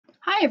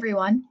Hi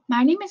everyone,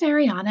 my name is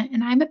Ariana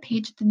and I'm a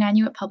page at the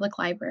Nanuet Public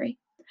Library.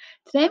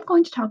 Today I'm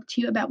going to talk to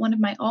you about one of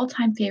my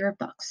all-time favorite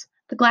books,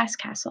 The Glass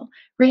Castle,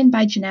 written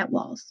by Jeannette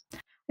Walls.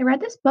 I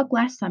read this book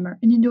last summer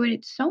and enjoyed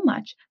it so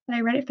much that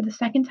I read it for the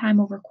second time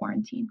over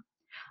quarantine.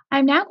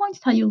 I'm now going to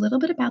tell you a little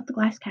bit about The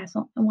Glass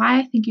Castle and why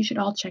I think you should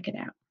all check it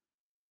out.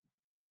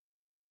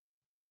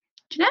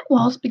 Jeannette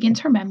Walls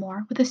begins her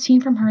memoir with a scene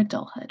from her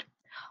adulthood.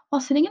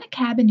 While sitting in a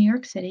cab in New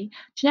York City,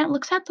 Jeannette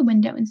looks out the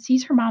window and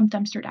sees her mom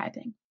dumpster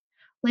diving.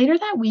 Later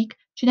that week,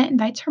 Jeannette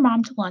invites her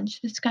mom to lunch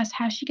to discuss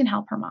how she can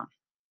help her mom.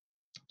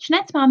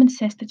 Jeanette's mom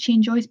insists that she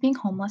enjoys being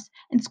homeless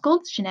and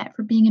scolds Jeanette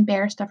for being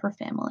embarrassed of her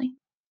family.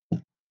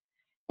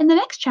 In the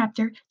next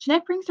chapter,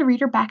 Jeanette brings the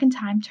reader back in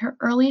time to her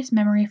earliest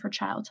memory of her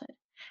childhood.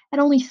 At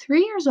only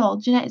 3 years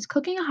old, Jeanette is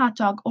cooking a hot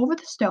dog over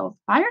the stove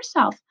by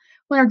herself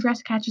when her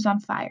dress catches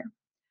on fire.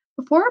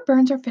 Before her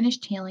burns are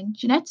finished healing,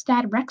 Jeanette's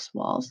dad, Rex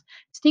Walls,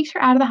 sneaks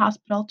her out of the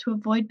hospital to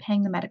avoid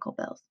paying the medical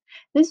bills.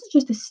 This is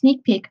just a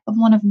sneak peek of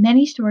one of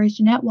many stories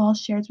Jeannette Walls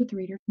shares with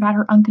readers about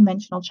her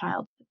unconventional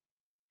childhood.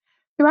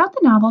 Throughout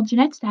the novel,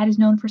 Jeanette's dad is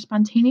known for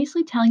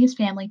spontaneously telling his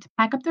family to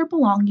pack up their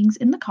belongings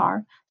in the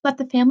car so that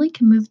the family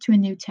can move to a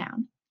new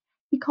town.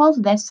 He calls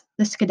this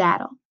the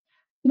skedaddle.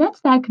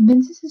 Jeanette's dad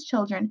convinces his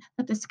children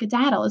that the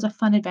skedaddle is a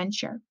fun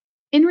adventure.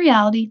 In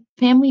reality,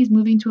 the family is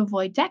moving to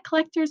avoid debt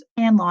collectors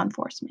and law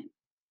enforcement.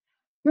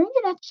 During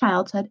Jeanette's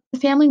childhood, the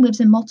family lives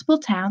in multiple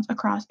towns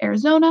across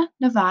Arizona,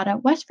 Nevada,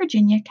 West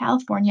Virginia,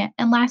 California,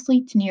 and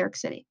lastly to New York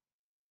City.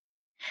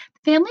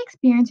 The family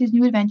experiences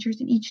new adventures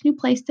in each new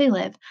place they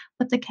live,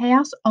 but the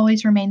chaos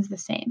always remains the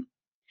same.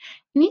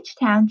 In each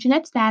town,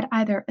 Jeanette's dad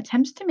either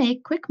attempts to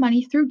make quick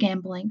money through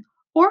gambling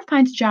or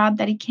finds a job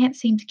that he can't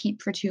seem to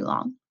keep for too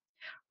long.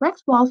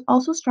 Rex Walls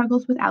also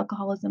struggles with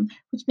alcoholism,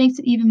 which makes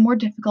it even more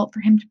difficult for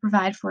him to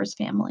provide for his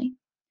family.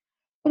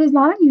 It is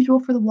not unusual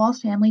for the Walls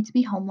family to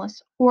be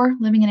homeless or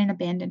living in an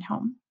abandoned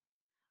home.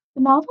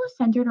 The novel is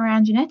centered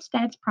around Jeanette's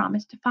dad's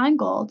promise to find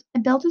gold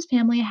and build his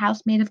family a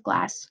house made of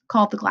glass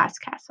called the Glass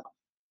Castle.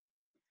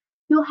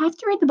 You will have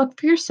to read the book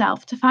for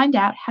yourself to find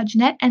out how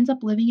Jeanette ends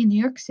up living in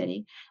New York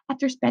City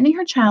after spending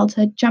her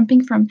childhood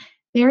jumping from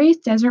various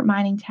desert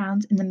mining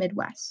towns in the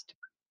Midwest.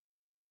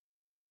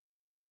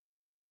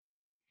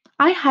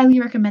 I highly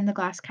recommend The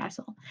Glass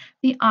Castle.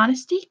 The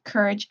honesty,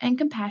 courage, and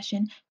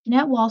compassion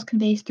Jeanette Walls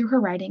conveys through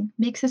her writing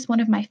makes this one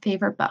of my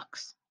favorite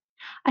books.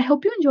 I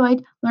hope you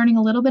enjoyed learning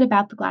a little bit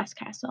about The Glass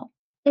Castle.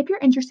 If you're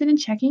interested in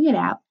checking it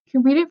out, you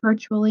can read it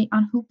virtually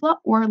on Hoopla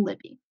or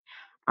Libby.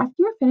 After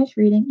you're finished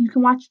reading, you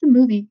can watch the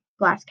movie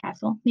Glass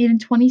Castle, made in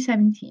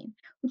 2017,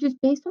 which is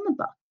based on the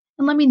book,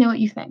 and let me know what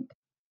you think.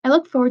 I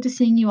look forward to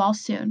seeing you all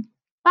soon.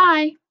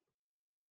 Bye!